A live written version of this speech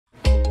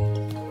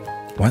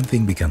One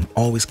thing we can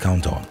always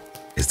count on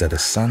is that the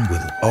sun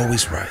will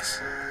always rise.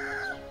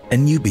 A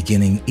new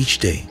beginning each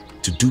day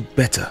to do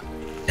better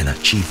and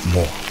achieve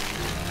more.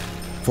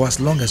 For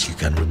as long as you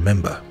can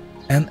remember,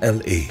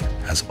 NLA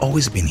has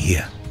always been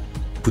here,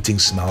 putting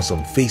smiles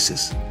on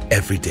faces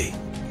every day.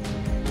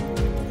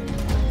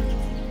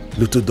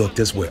 Lotto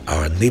doctors were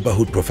our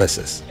neighborhood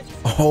professors,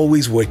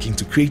 always working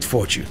to create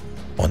fortune.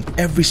 On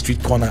every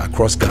street corner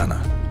across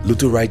Ghana,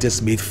 Lotto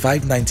writers made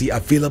 590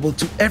 available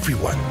to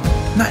everyone.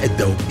 Na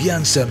Edao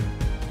Biansem,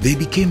 they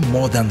became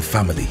more than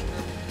family.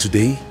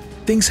 Today,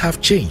 things have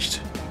changed.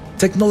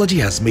 Technology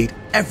has made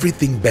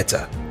everything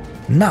better.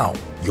 Now,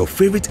 your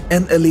favorite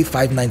NLA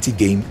 590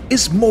 game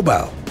is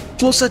mobile,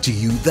 closer to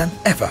you than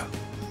ever.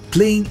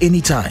 Playing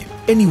anytime,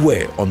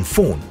 anywhere on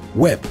phone,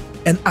 web,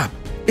 and app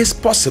is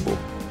possible.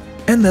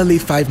 NLA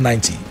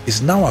 590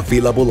 is now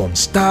available on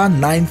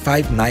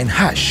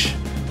 *959#.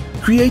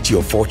 Create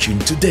your fortune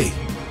today.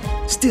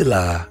 Still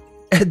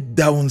Ed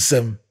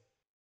Downsem.